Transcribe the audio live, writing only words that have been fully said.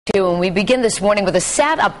And we begin this morning with a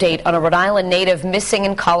sad update on a Rhode Island native missing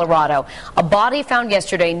in Colorado. A body found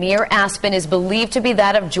yesterday near Aspen is believed to be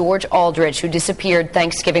that of George Aldrich, who disappeared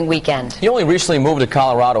Thanksgiving weekend. He only recently moved to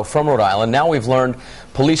Colorado from Rhode Island. Now we've learned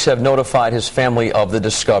police have notified his family of the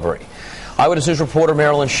discovery. Eyewitness News reporter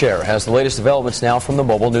Marilyn Scherer has the latest developments now from the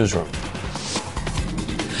mobile newsroom.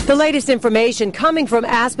 The latest information coming from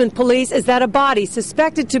Aspen police is that a body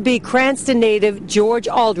suspected to be Cranston native George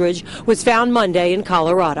Aldrich was found Monday in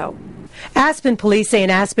Colorado. Aspen police say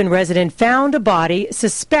an Aspen resident found a body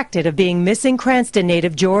suspected of being missing Cranston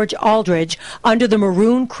native George Aldrich under the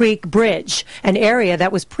Maroon Creek Bridge, an area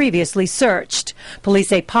that was previously searched. Police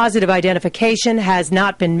say positive identification has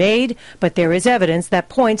not been made, but there is evidence that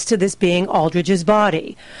points to this being Aldrich's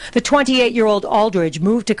body. The 28-year-old Aldrich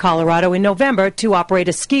moved to Colorado in November to operate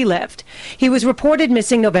a ski lift. He was reported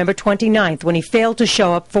missing November 29th when he failed to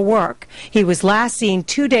show up for work. He was last seen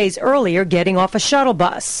 2 days earlier getting off a shuttle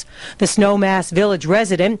bus. The Snowmass Village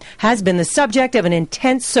resident has been the subject of an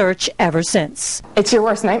intense search ever since. It's your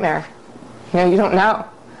worst nightmare. You don't know.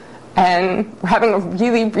 And we're having a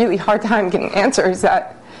really, really hard time getting answers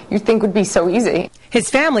that you think would be so easy. His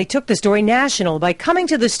family took the story national by coming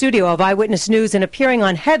to the studio of Eyewitness News and appearing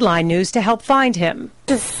on Headline News to help find him.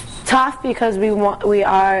 It's tough because we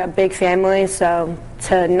are a big family, so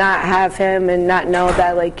to not have him and not know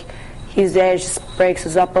that he's there just breaks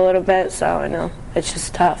us up a little bit, so I know it's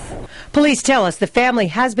just tough. Police tell us the family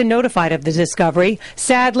has been notified of the discovery.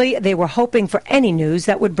 Sadly, they were hoping for any news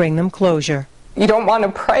that would bring them closure. You don't want to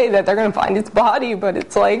pray that they're going to find his body, but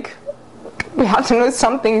it's like, we have to know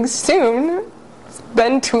something soon. It's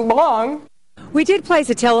been too long. We did place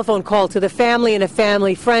a telephone call to the family and a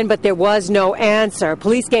family friend, but there was no answer.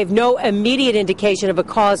 Police gave no immediate indication of a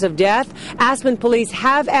cause of death. Aspen police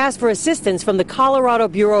have asked for assistance from the Colorado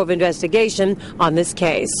Bureau of Investigation on this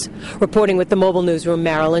case. Reporting with the mobile newsroom,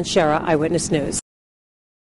 Marilyn Scherer, Eyewitness News.